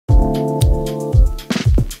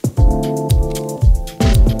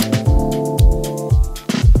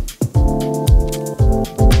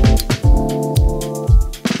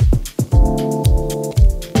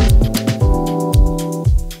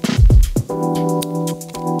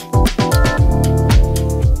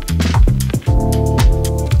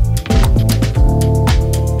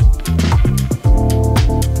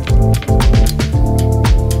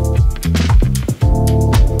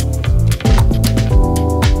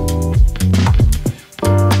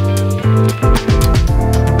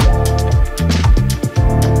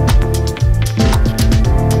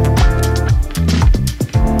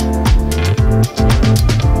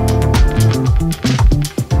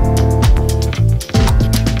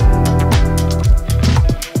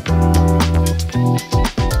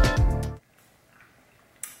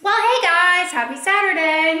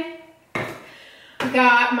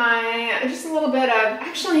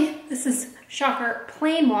shocker,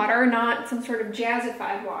 plain water, not some sort of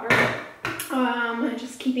jazzified water.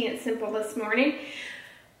 Just keeping it simple this morning.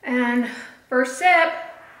 And first sip,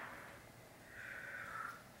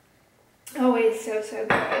 always so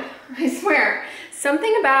good. I swear,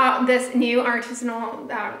 something about this new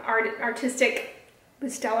artisanal, artistic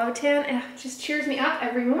Bustelo tin, it just cheers me up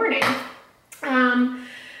every morning.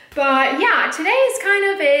 But yeah, today is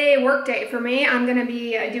kind of a work day for me. I'm gonna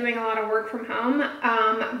be doing a lot of work from home,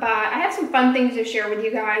 but I have some fun things to share with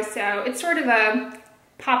you guys. So it's sort of a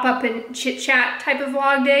pop-up and chit-chat type of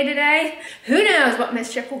vlog day today. Who knows what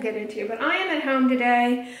mischief we'll get into, but I am at home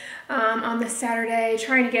today on this Saturday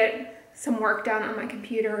trying to get some work done on my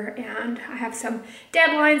computer, and I have some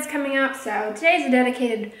deadlines coming up, so today's a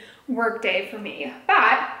dedicated work day for me.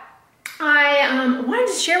 But I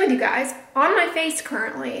wanted to share with you guys, on my face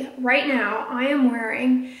currently, right now, I am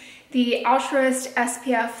wearing the Altruist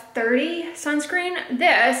SPF 30 sunscreen.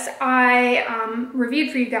 This I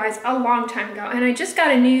reviewed for you guys a long time ago, and I just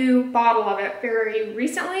got a new bottle of it very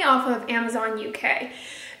recently off of Amazon UK.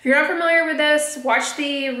 If you're not familiar with this, watch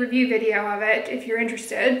the review video of it if you're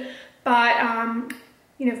interested. But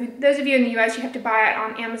you know, for those of you in the US, you have to buy it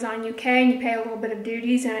on Amazon UK, and you pay a little bit of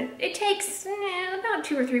duties, and it takes about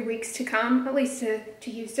 2 or 3 weeks to come, at least to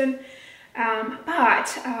Houston.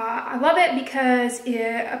 But I love it because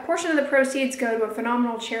a portion of the proceeds go to a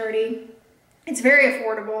phenomenal charity. It's very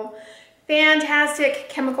affordable. Fantastic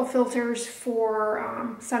chemical filters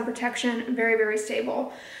for sun protection, very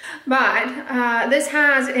stable. But this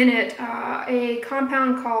has in it a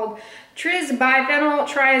compound called trisbiphenyl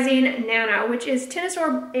triazine nano, which is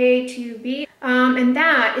tinosorb A2B, and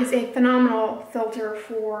that is a phenomenal filter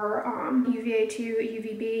for UVA to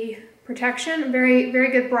UVB protection. Very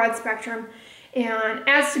good broad spectrum, and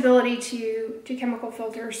adds stability to chemical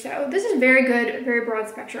filters. So this is very good, very broad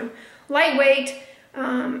spectrum, lightweight.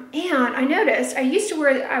 And I noticed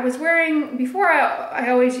I was wearing, before I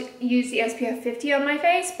always used the SPF 50 on my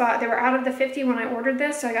face, but they were out of the 50 when I ordered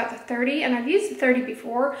this, so I got the 30, and I've used the 30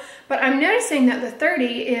 before, but I'm noticing that the 30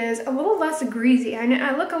 is a little less greasy.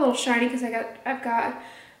 I look a little shiny because I've got,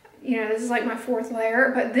 you know, this is like my 4th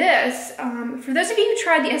layer, but this, for those of you who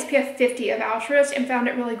tried the SPF 50 of Altruist and found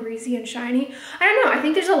it really greasy and shiny, I don't know, I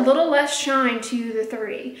think there's a little less shine to the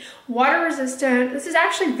 30. Water resistant. This is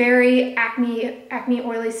actually very acne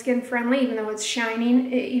oily skin friendly, even though it's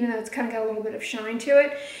shining, even though it's kind of got a little bit of shine to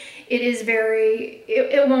it. It is very,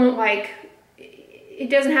 it won't like,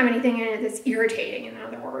 it doesn't have anything in it that's irritating, in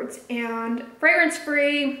other words, and fragrance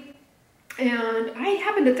free. And I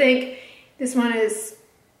happen to think this one is,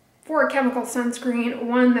 for a chemical sunscreen,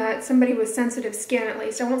 one that somebody with sensitive skin, at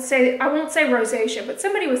least, I won't say rosacea, but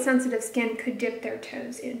somebody with sensitive skin could dip their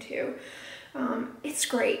toes into. It's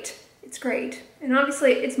great. It's great. And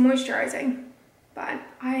obviously it's moisturizing, but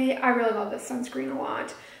I really love this sunscreen a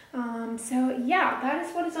lot. So yeah, that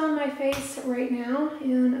is what is on my face right now,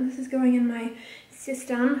 and this is going in my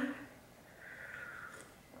system.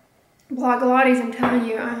 Blogilates, I'm telling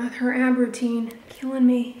you, her ab routine, killing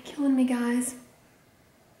me guys.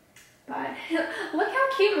 But look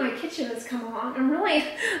how cute my kitchen has come along. I'm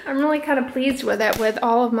really kind of pleased with it, with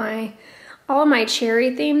all of my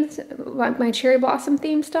cherry themes, like my cherry blossom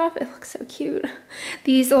theme stuff. It looks so cute.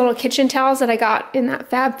 These little kitchen towels that I got in that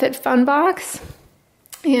FabFitFun box.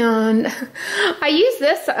 And I use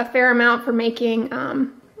this a fair amount for making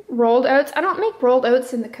rolled oats. I don't make rolled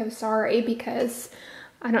oats in the Kosari because,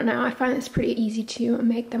 I don't know, I find it's pretty easy to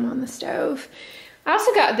make them on the stove. I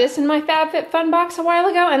also got this in my FabFitFun box a while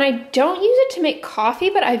ago, and I don't use it to make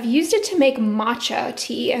coffee, but I've used it to make matcha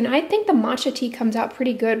tea, and I think the matcha tea comes out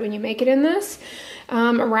pretty good when you make it in this,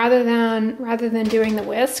 rather than doing the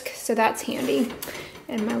whisk, so that's handy.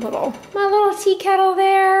 And my little tea kettle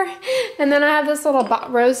there, and then I have this little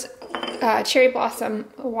rose cherry blossom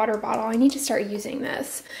water bottle. I need to start using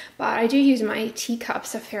this, but I do use my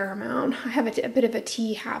teacups a fair amount. I have a bit of a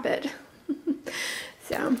tea habit.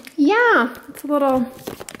 So yeah, it's a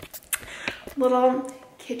little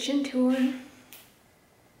kitchen tour.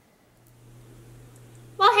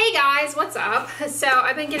 Well, hey guys, what's up? So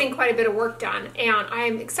I've been getting quite a bit of work done, and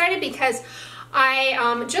I'm excited because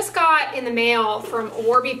I just got in the mail from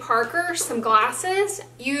Warby Parker some glasses.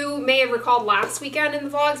 You may have recalled last weekend in the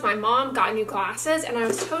vlogs, my mom got new glasses, and I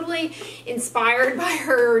was totally inspired by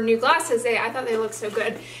her new glasses. I thought they looked so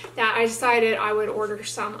good that I decided I would order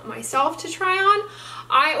some myself to try on.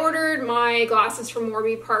 I ordered my glasses from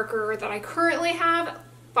Warby Parker that I currently have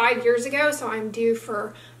 5 years ago, so I'm due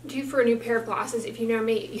for a new pair of glasses. If you know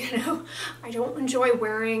me, you know I don't enjoy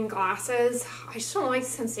wearing glasses. I just don't like the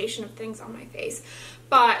sensation of things on my face.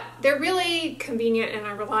 but they're really convenient and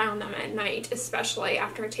I rely on them at night, especially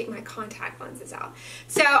after I take my contact lenses out.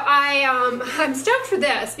 So I'm stoked for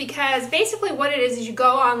this because basically what it is you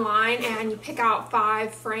go online and you pick out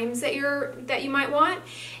 5 frames that you might want,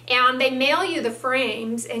 and they mail you the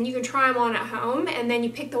frames and you can try them on at home, and then you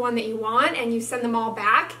pick the one that you want and you send them all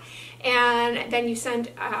back, and then you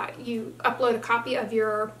you upload a copy of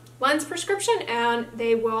your lens prescription and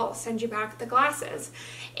they will send you back the glasses.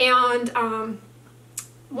 And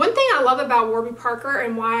one thing I love about Warby Parker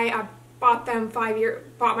and why I bought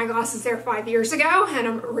my glasses there 5 years ago and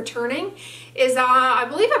I'm returning is I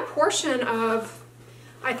believe a portion of,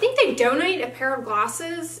 I think they donate a pair of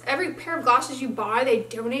glasses. Every pair of glasses you buy, they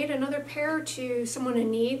donate another pair to someone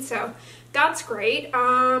in need. So that's great.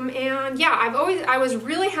 And yeah, I was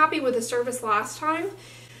really happy with the service last time.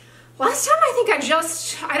 Last time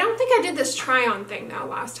I don't think I did this try-on thing though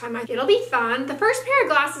last time. It'll be fun. The first pair of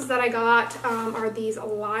glasses that I got are these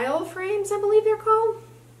Lyle frames, I believe they're called.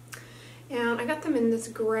 And I got them in this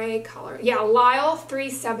gray color. Yeah, Lyle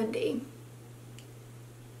 370.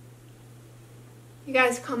 You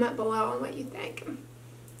guys comment below on what you think.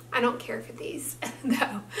 I don't care for these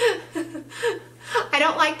though. I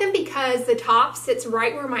don't like them because the top sits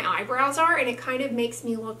right where my eyebrows are and it kind of makes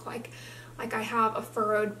me look like I have a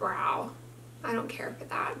furrowed brow. I don't care for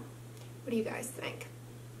that. What do you guys think?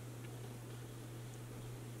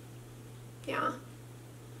 Yeah.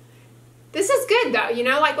 This is good though, you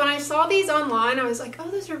know, like when I saw these online, I was like, oh,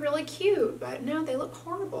 those are really cute, but no, they look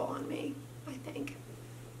horrible on me, I think.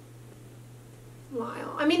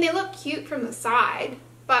 Lyle. I mean, they look cute from the side,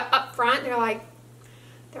 but up front, they're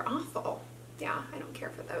awful. Yeah, I don't care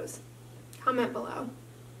for those. Comment below.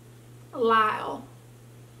 Lyle.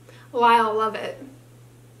 Lyle, love it.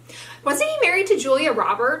 Wasn't he married to Julia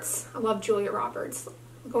Roberts? I love Julia Roberts.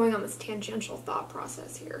 I'm going on this tangential thought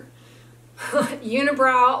process here.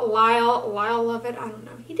 Unibrow, Lyle, love it. I don't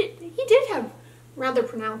know. He did have rather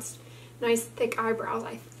pronounced, nice, thick eyebrows,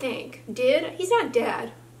 I think. He's not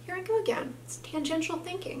dead. Here I go again. It's tangential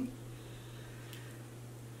thinking.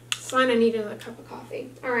 Sign I need another cup of coffee.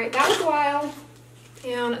 All right, that was Lyle.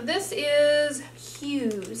 And this is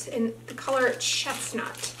Hughes in the color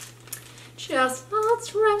Chestnut.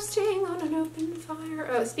 Chestnuts roasting on an open fire.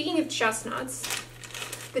 Oh, speaking of chestnuts,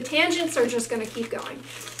 the tangents are just going to keep going.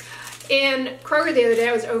 In Kroger the other day,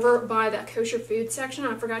 I was over by the kosher food section.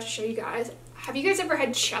 I forgot to show you guys. Have you guys ever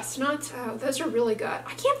had chestnuts? Oh, those are really good. I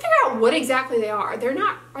can't figure out what exactly they are. Are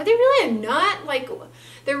they really a nut? Like,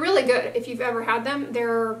 they're really good. If you've ever had them,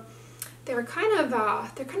 they're kind of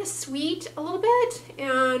sweet a little bit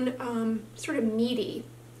and sort of meaty,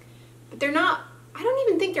 but they're not. I don't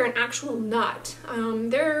even think they're an actual nut.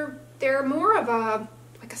 They're more of a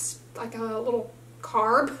little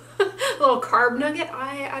carb, a little carb nugget.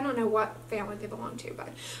 I don't know what family they belong to, but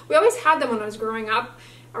we always had them when I was growing up.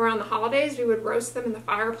 Around the holidays, we would roast them in the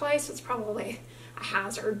fireplace. It's probably a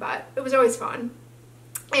hazard, but it was always fun.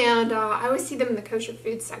 And I always see them in the kosher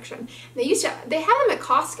food section. They have them at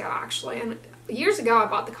Costco actually, and years ago I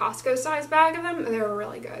bought the Costco size bag of them and they were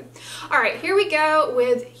really good. All right, here we go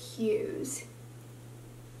with Hughes.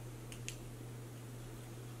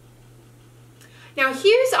 Now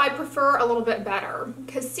Hughes I prefer a little bit better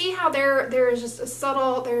because see how there is just a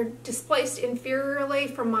subtle, they're displaced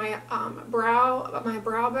inferiorly from my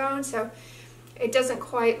brow bone, so it doesn't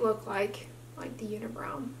quite look like the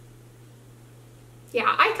unibrow. Yeah,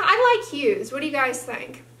 I like Hughes. What do you guys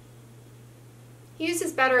think? Hughes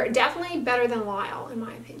is better, definitely better than Lyle in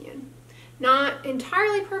my opinion. Not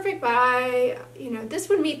entirely perfect, but this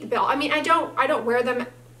would meet the bill. I mean, I don't wear them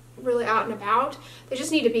really out and about. They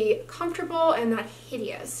just need to be comfortable and not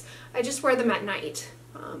hideous. I just wear them at night.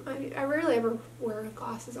 I rarely ever wear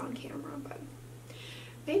glasses on camera, but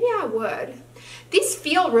maybe I would. These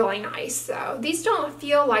feel really nice though. These don't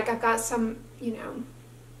feel like I've got some,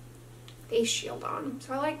 face shield on,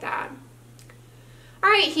 so I like that.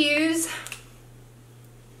 All right, Hughes.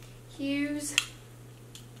 Seems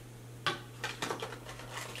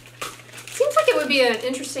like it would be an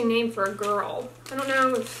interesting name for a girl. I don't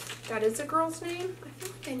know if that is a girl's name. I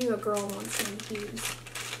feel like I knew a girl once named Hughes.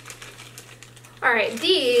 All right,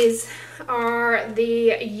 these are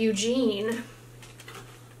the Eugene.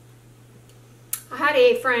 I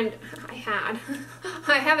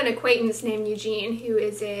have an acquaintance named Eugene who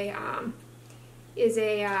is a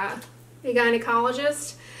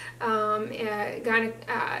gynecologist,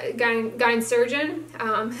 gyne surgeon.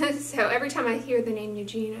 So every time I hear the name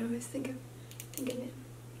Eugene, I always think of him.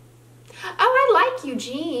 Oh, I like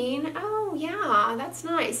Eugene. Oh yeah, that's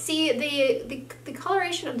nice. See, the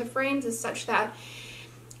coloration of the frames is such that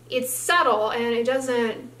it's subtle and it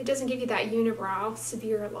doesn't give you that unibrow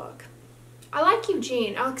severe look. I like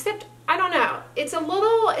Eugene, except I don't know. It's a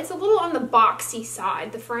little on the boxy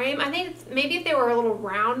side, the frame. I think maybe if they were a little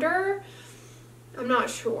rounder, I'm not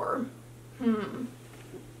sure.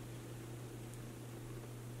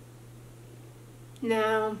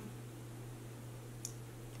 No.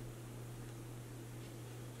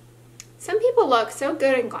 Some people look so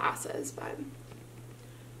good in glasses, but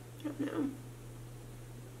I don't know.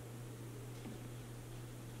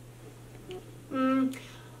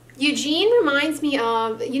 Eugene reminds me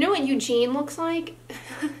of, you know what Eugene looks like?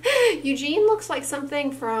 Eugene looks like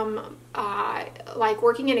something from like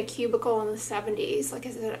working in a cubicle in the 70s, like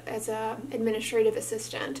as a administrative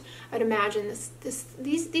assistant. I'd imagine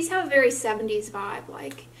these have a very 70s vibe,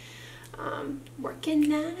 like working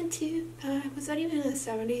 9 to 5. Was that even in the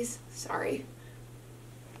 70s? Sorry.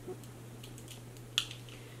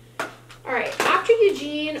 All right, after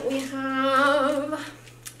Eugene, we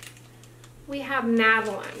have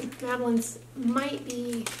Madeline. Madeline's might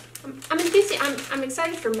be, I'm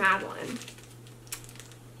excited for Madeline.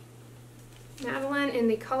 Madeline in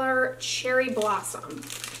the color Cherry Blossom.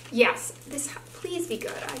 Yes, this, please be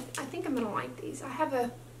good. I think I'm gonna like these. I have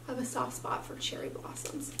a soft spot for cherry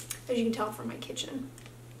blossoms, as you can tell from my kitchen.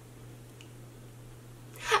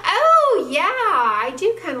 Oh yeah, I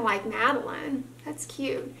do kind of like Madeline. That's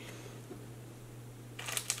cute.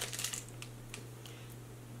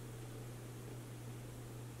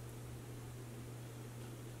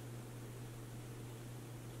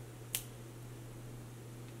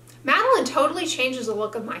 Madeline totally changes the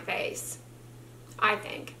look of my face, I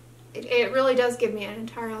think. It really does give me an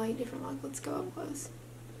entirely different look. Let's go up close.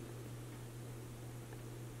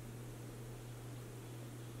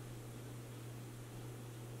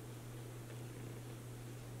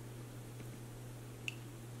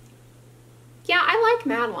 Yeah, I like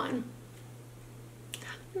Madeline.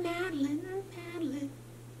 Madeline.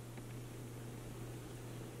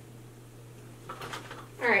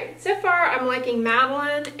 All right, so far I'm liking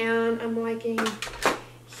Madeline and I'm liking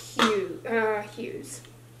Hughes.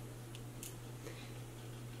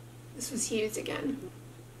 This was Hughes again.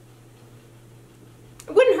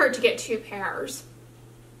 It wouldn't hurt to get 2 pairs.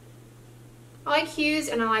 I like Hughes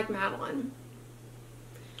and I like Madeline.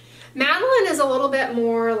 Madeline is a little bit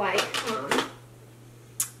more like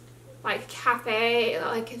cafe,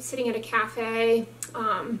 like sitting at a cafe,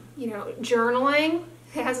 you know, journaling.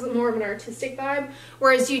 It has more of an artistic vibe,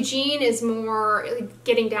 whereas Eugene is more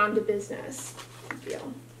getting down to business, I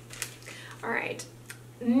feel. All right,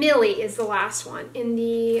 Millie is the last one. In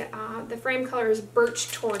the frame color is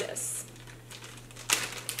Birch Tortoise.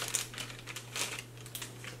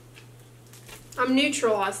 I'm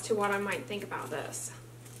neutral as to what I might think about this.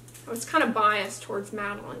 I was kind of biased towards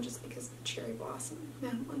Madeline just because of the cherry blossom.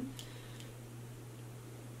 Madeline.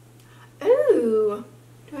 Ooh,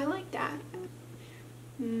 do I like that?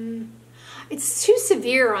 It's too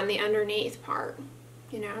severe on the underneath part,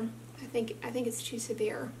 you know. I think it's too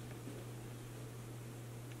severe.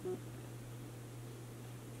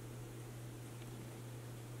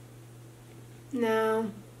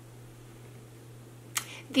 No.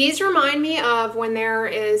 These remind me of when there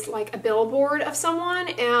is like a billboard of someone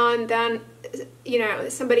and then, you know,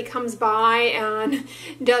 somebody comes by and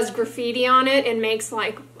does graffiti on it and makes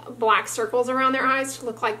like black circles around their eyes to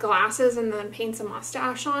look like glasses and then paints a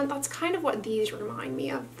mustache on. That's kind of what these remind me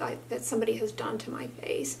of, that somebody has done to my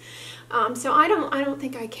face. So I don't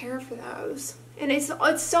think I care for those. And it's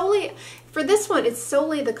solely, for this one, it's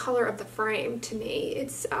solely the color of the frame to me.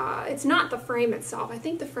 It's not the frame itself. I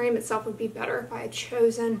think the frame itself would be better if I had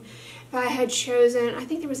chosen, I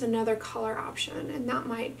think there was another color option and that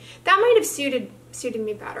might have suited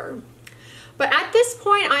me better. But at this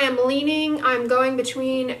point, I'm going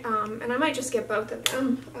between, and I might just get both of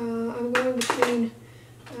them. I'm going between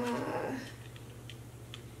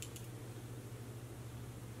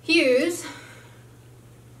Hughes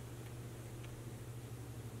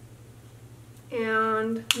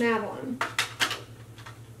and Madeline.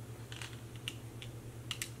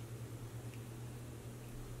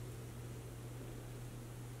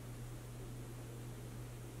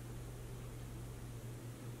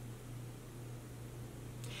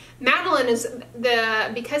 Madeline is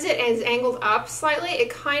because it is angled up slightly,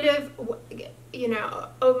 it kind of, you know,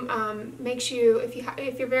 makes you, if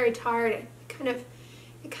you're very tired, it kind of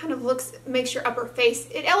makes your upper face,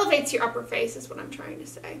 it elevates your upper face is what I'm trying to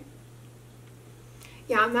say.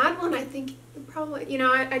 Yeah, Madeline, I think probably, you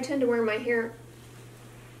know, I tend to wear my hair.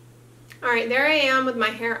 All right, there I am with my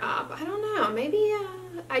hair up. I don't know, maybe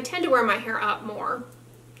I tend to wear my hair up more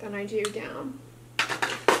than I do down.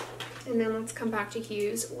 And then let's come back to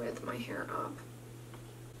hues with my hair up.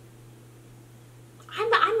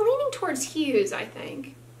 I'm leaning towards hues, I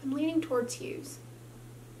think. I'm leaning towards hues.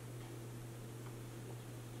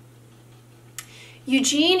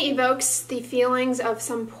 Eugene evokes the feelings of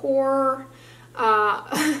some poor,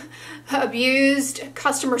 abused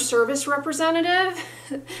customer service representative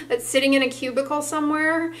that's sitting in a cubicle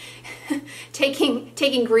somewhere,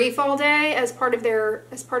 taking grief all day as part of their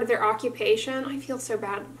occupation. I feel so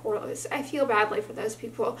bad. I feel badly for those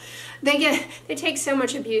people. They take so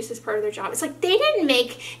much abuse as part of their job. It's like they didn't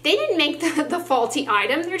make the faulty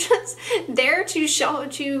item. They're just there to shuttle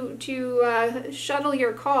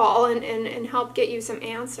your call and help get you some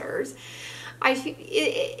answers. And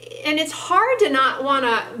it's hard to not want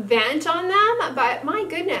to vent on them, but my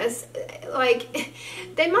goodness, like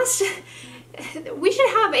we should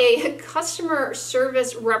have a customer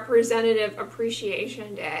service representative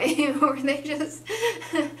appreciation day where they just,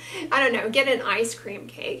 I don't know, get an ice cream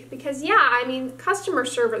cake. Because yeah, I mean, customer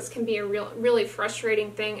service can be a really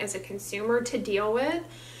frustrating thing as a consumer to deal with.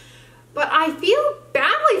 But I feel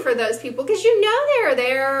badly for those people because they're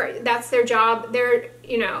there, that's their job, they're,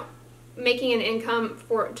 making an income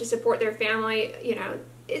to support their family,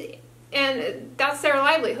 and that's their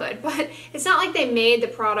livelihood. But it's not like they made the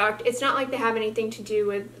product. It's not like they have anything to do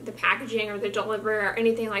with the packaging or the delivery or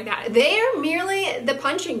anything like that. They're merely the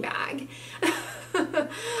punching bag. And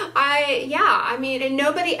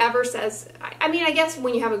nobody ever says, I guess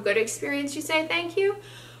when you have a good experience, you say thank you,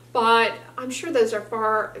 but I'm sure those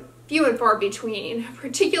are few and far between,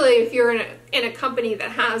 particularly if you're in a company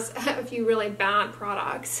that has a few really bad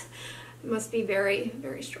products. It must be very,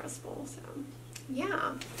 very stressful. So,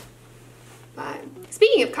 yeah. But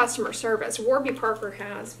speaking of customer service, Warby Parker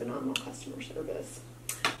has phenomenal customer service.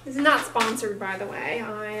 This is not sponsored, by the way.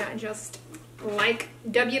 I just like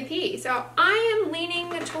WP. So I am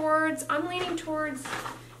leaning towards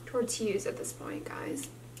hues at this point, guys.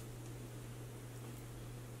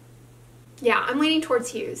 Yeah, I'm leaning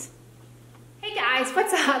towards hues. Hey guys,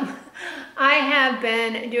 what's up? I have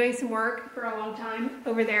been doing some work for a long time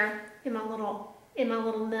over there in my little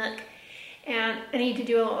nook, and I need to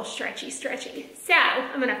do a little stretchy. So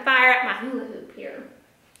I'm gonna fire up my hula hoop here.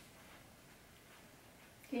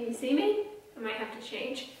 Can you see me? I might have to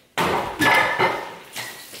change.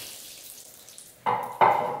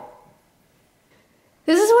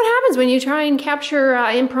 This is what happens when you try and capture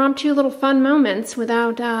impromptu little fun moments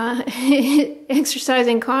without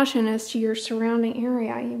exercising caution as to your surrounding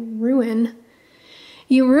area.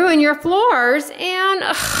 You ruin your floors, and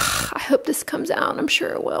I hope this comes out. I'm sure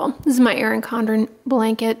it will. This is my Erin Condren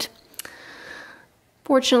blanket.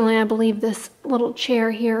 Fortunately, I believe this little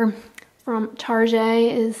chair here from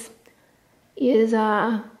Target is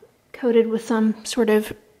coated with some sort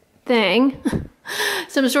of thing.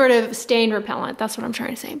 Some sort of stain repellent, that's what I'm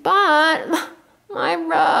trying to say. But my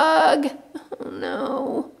rug, oh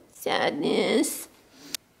no, sadness.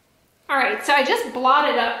 All right, so I just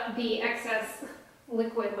blotted up the excess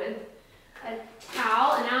liquid with a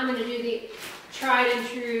towel, and now I'm gonna do the tried and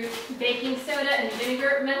true baking soda and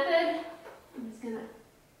vinegar method. I'm just gonna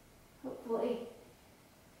hopefully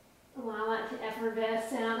allow that to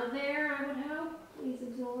effervesce out of there, I would hope. Please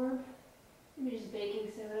absorb. Maybe just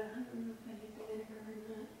baking soda. I don't know if I need the vinegar or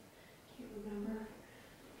not. Can't remember.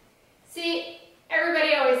 See,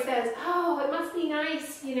 everybody always says, oh, it must be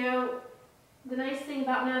nice, the nice thing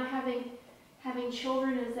about not having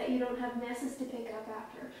children is that you don't have messes to pick up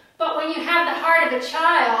after. But when you have the heart of a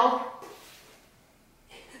child,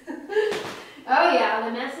 oh yeah,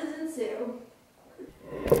 the messes ensue.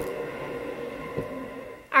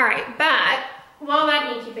 All right, but while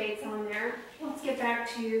that incubates on there, let's get back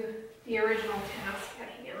to the original task at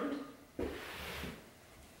hand,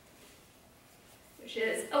 which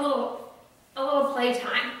is a little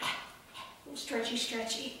playtime, a little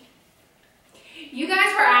stretchy. You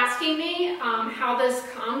guys were asking me how this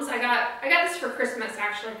comes. I got this for Christmas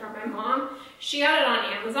actually from my mom. She got it on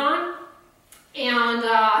Amazon, and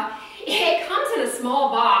it comes in a small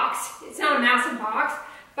box. It's not a massive box,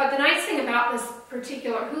 but the nice thing about this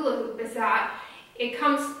particular hula hoop is that it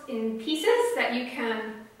comes in pieces that you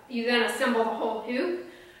then assemble the whole hoop,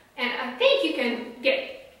 and I think you can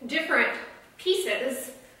get different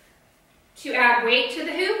pieces to add weight to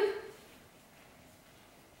the hoop.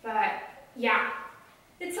 But yeah,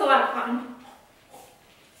 it's a lot of fun.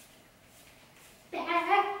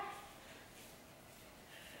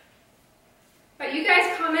 But you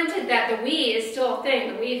guys commented that the Wii is still a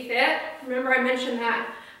thing, the Wii Fit. Remember I mentioned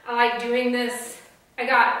that I like doing this. I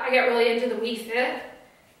got really into the Wii Fit.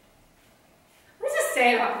 What does this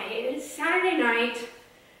say about me? It's Saturday night,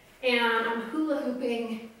 and I'm hula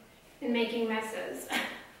hooping and making messes.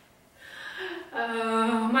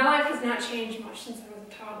 My life has not changed much since I was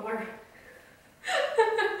a toddler.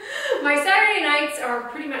 My Saturday nights are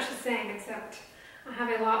pretty much the same, except I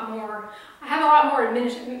have a lot more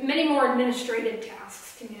many more administrative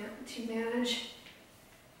tasks to manage.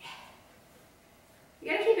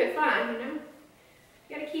 You gotta keep it fun, you know?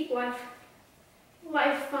 You gotta keep life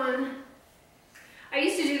fun. I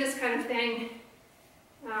used to do this kind of thing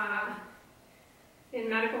in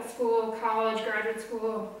medical school, college, graduate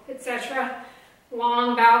school, etc.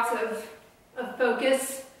 Long bouts of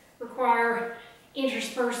focus require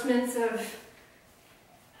interspersements of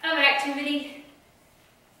activity.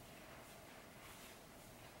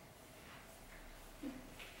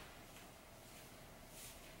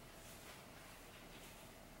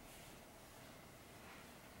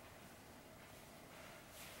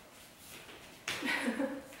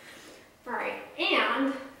 Alright,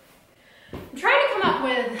 and I'm trying to come up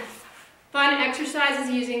with fun exercises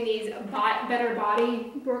using these Better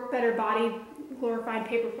Body glorified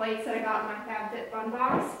paper plates that I got in my FabFit Fun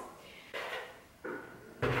box.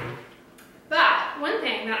 But one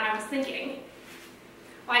thing that I was thinking,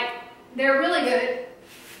 like, they're really good.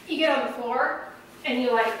 You get on the floor and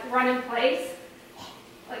you like run in place,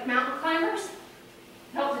 like mountain climbers.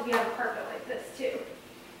 It helps if you have a carpet like this too.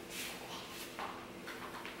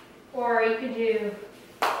 Or you could do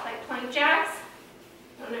like plank jacks.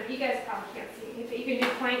 I don't know if you guys probably can't see me, but you can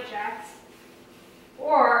do plank jacks.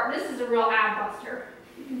 Or this is a real ab buster.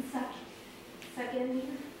 You can suck in here.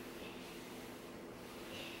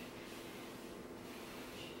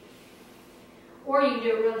 Or you can do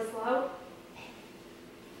it really slow.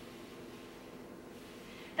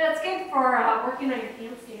 That's good for working on your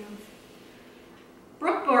handstands.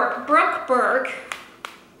 Brooke Burke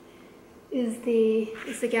is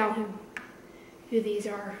the gal who these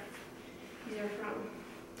are from.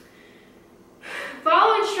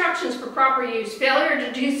 Follow instructions for proper use. Failure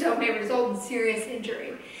to do so may result in serious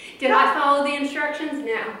injury. Did I follow the instructions?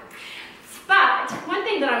 No. But one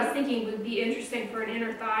thing that I was thinking would be interesting for an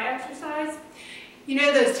inner thigh exercise, you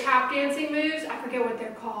know those tap dancing moves? I forget what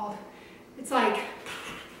they're called. It's like,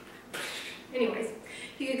 anyways,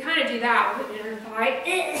 you could kind of do that with an inner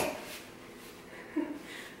thigh.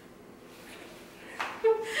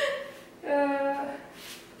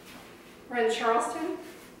 Or the Charleston.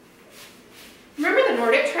 Remember the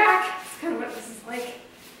Nordic track? That's kind of what this is like.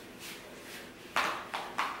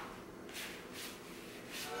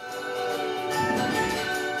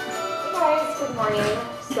 Hey guys, good morning.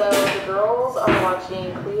 So the girls are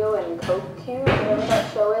watching Cleo and Coke Cute, whatever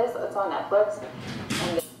that show is. It's on Netflix. I'm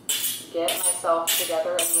going to get myself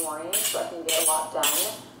together in the morning so I can get a lot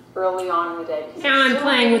done early on in the day. Now I'm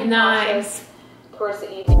playing with knives. Towards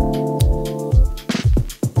the evening.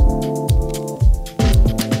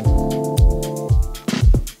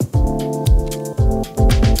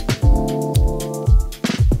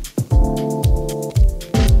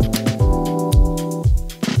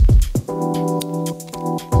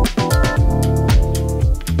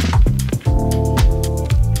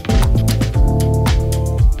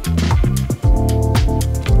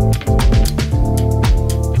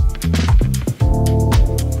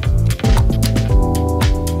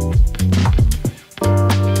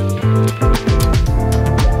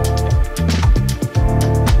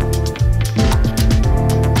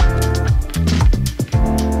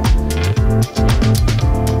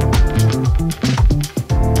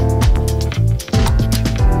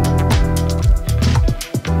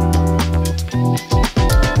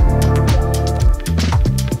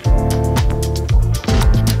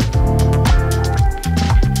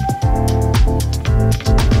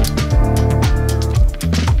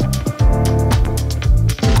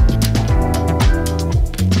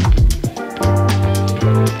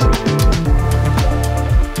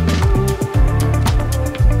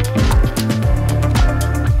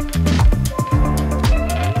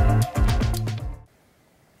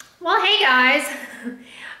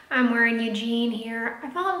 I'm wearing Eugene here. I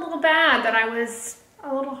felt a little bad that I was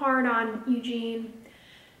a little hard on Eugene.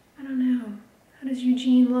 I don't know. How does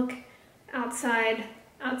Eugene look outside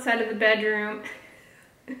of the bedroom?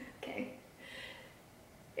 Okay.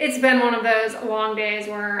 It's been one of those long days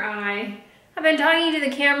where I have been talking to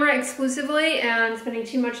the camera exclusively and spending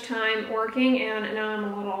too much time working, and now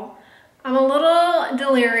I'm a little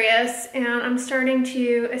delirious, and I'm starting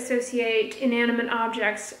to associate inanimate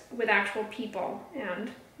objects with actual people,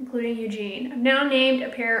 and including Eugene. I've now named a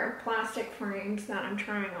pair of plastic frames that I'm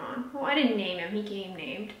trying on. Well, I didn't name him, he came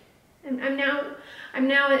named. And I'm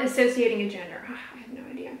now associating a gender. I have no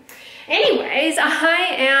idea. Anyways, I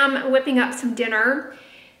am whipping up some dinner.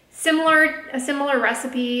 a similar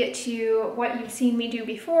recipe to what you've seen me do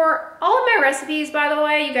before. All of my recipes, by the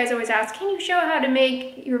way, you guys always ask, can you show how to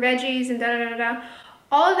make your veggies and da-da-da-da.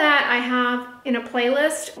 All of that I have in a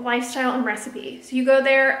playlist, lifestyle and recipe. So you go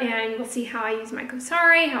there and you'll see how I use my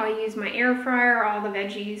Kosari, how I use my air fryer, all the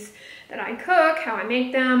veggies that I cook, how I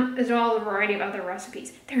make them, as well as a variety of other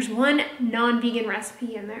recipes. There's one non-vegan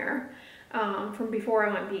recipe in there from before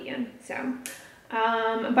I went vegan. So,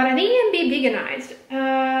 but I think it can be veganized.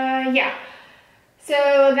 Yeah.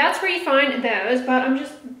 So that's where you find those, but I'm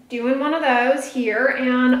just doing one of those here,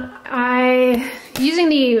 and using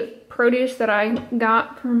the produce that I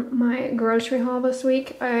got from my grocery haul this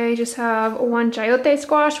week. I just have one chayote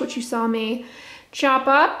squash, which you saw me chop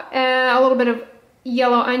up, a little bit of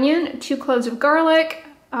yellow onion, 2 cloves of garlic,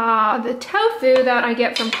 the tofu that I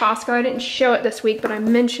get from Costco. I didn't show it this week, but I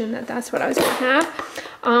mentioned that that's what I was gonna have.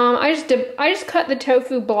 I just cut the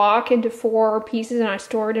tofu block into 4 pieces, and I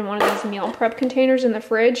stored in one of these meal prep containers in the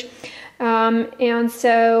fridge. And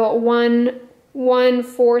so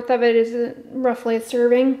 1/4 of it is roughly a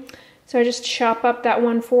serving. So I just chop up that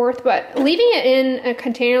 1/4, but leaving it in a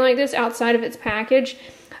container like this outside of its package,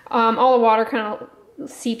 all the water kind of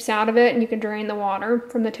seeps out of it, and you can drain the water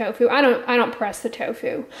from the tofu. I don't press the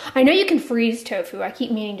tofu. I know you can freeze tofu. I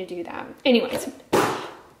keep meaning to do that. Anyways,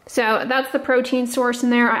 so that's the protein source in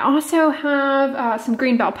there. I also have some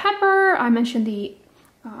green bell pepper. I mentioned the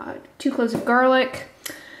 2 cloves of garlic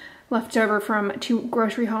left over from 2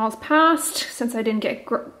 grocery hauls past, since I didn't get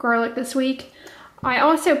garlic this week. I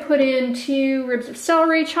also put in 2 ribs of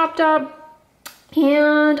celery chopped up,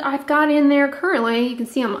 and I've got in there currently, you can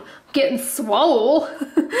see I'm getting swole.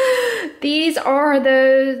 This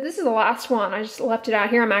is the last one. I just left it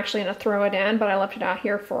out here. I'm actually gonna throw it in, but I left it out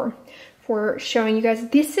here for showing you guys.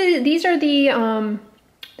 These are the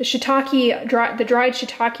shiitake, the dried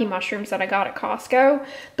shiitake mushrooms that I got at Costco.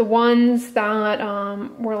 The ones that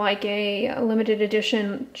were like a limited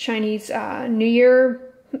edition Chinese New Year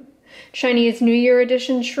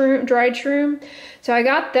edition dried shroom. So I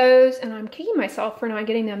got those, and I'm kicking myself for not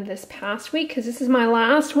getting them this past week, because this is my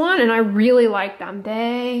last one, and I really like them.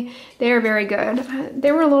 They're very good.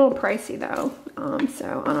 They were a little pricey though,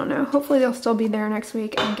 so I don't know. Hopefully they'll still be there next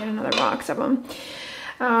week and get another box of them.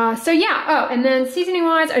 So yeah, oh, and then seasoning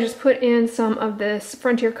wise, I just put in some of this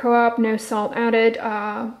Frontier Co-op, no salt added,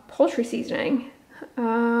 poultry seasoning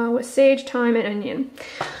with sage, thyme, and onion.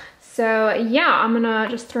 So yeah, I'm gonna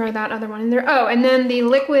just throw that other one in there. Oh, and then the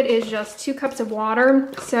liquid is just 2 cups of water.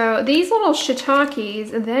 So these little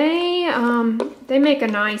shiitakes, they make a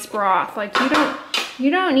nice broth. Like you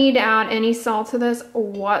don't need to add any salt to this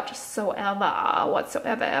whatsoever,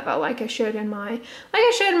 like I showed in my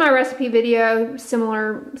recipe video,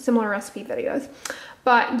 similar recipe videos.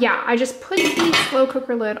 But yeah, I just put the slow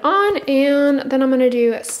cooker lid on, and then I'm gonna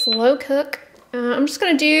do a slow cook. I'm just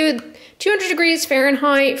gonna do 200 degrees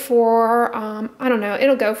Fahrenheit for, I don't know,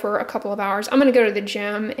 it'll go for a couple of hours. I'm gonna go to the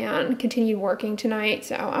gym and continue working tonight,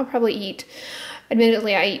 so I'll probably eat.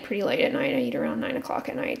 Admittedly, I eat pretty late at night. I eat around 9 o'clock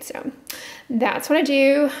at night, so that's what I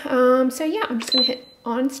do. So yeah, I'm just gonna hit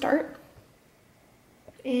on start.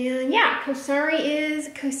 And yeah, Kosari is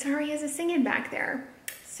a singing back there.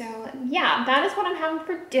 So yeah, that is what I'm having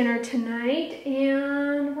for dinner tonight.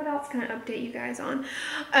 And what else can I update you guys on?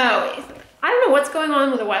 Oh, I don't know what's going on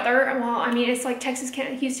with the weather. Well, I mean, it's like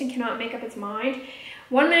Houston cannot make up its mind.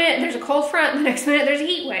 One minute there's a cold front, the next minute there's a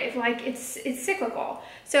heat wave. Like it's cyclical.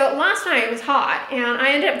 So last night it was hot, and I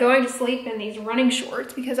ended up going to sleep in these running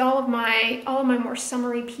shorts because all of my more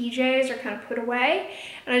summery PJs are kind of put away,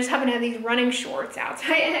 and I just happen to have these running shorts out. So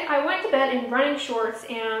I went to bed in running shorts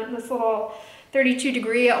and this little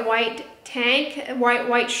 32-degree white tank,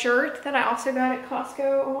 white shirt that I also got at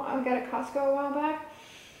Costco. I got at Costco a while back.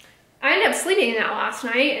 I ended up sleeping in that last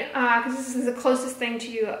night because this is the closest thing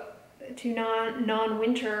to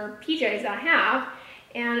non-winter PJs that I have.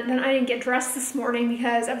 And then I didn't get dressed this morning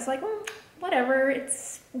because I was like, whatever,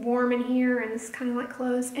 it's warm in here and it's kind of like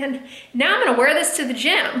clothes. And now I'm gonna wear this to the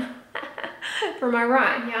gym for my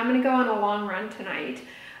run. Yeah, I'm gonna go on a long run tonight.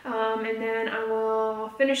 And then I will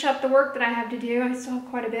finish up the work that I have to do. I still have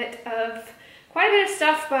quite a bit of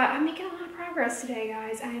stuff, but I'm making a lot of progress today,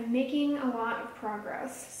 guys. I am making a lot of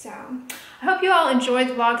progress. So I hope you all enjoyed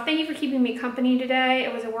the vlog. Thank you for keeping me company today.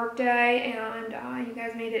 It was a work day, and you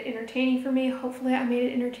guys made it entertaining for me. Hopefully I made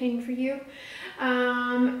it entertaining for you.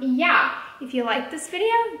 Yeah, if you liked this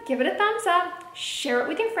video, give it a thumbs up, share it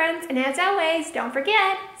with your friends, and as always, don't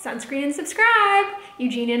forget, sunscreen and subscribe.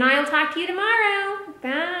 Eugene and I will talk to you tomorrow.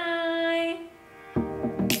 Bye.